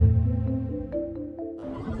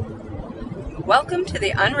Welcome to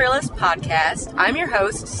the Un-realist podcast. I'm your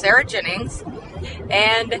host, Sarah Jennings,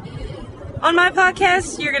 and on my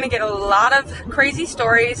podcast, you're going to get a lot of crazy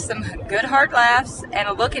stories, some good hard laughs, and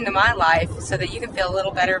a look into my life so that you can feel a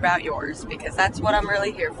little better about yours, because that's what I'm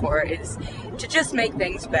really here for, is to just make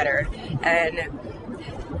things better. And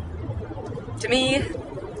to me,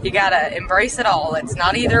 you got to embrace it all. It's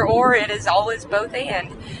not either or, it is always both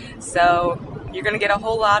and. So you're going to get a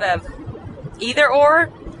whole lot of either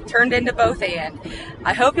or turned into both and.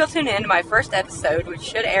 I hope you'll tune in to my first episode, which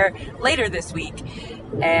should air later this week.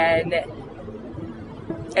 And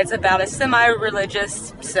it's about a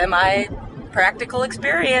semi-religious, semi-practical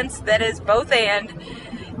experience that is both and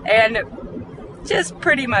just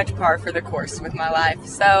pretty much par for the course with my life.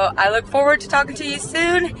 So I look forward to talking to you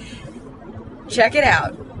soon. Check it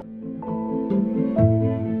out.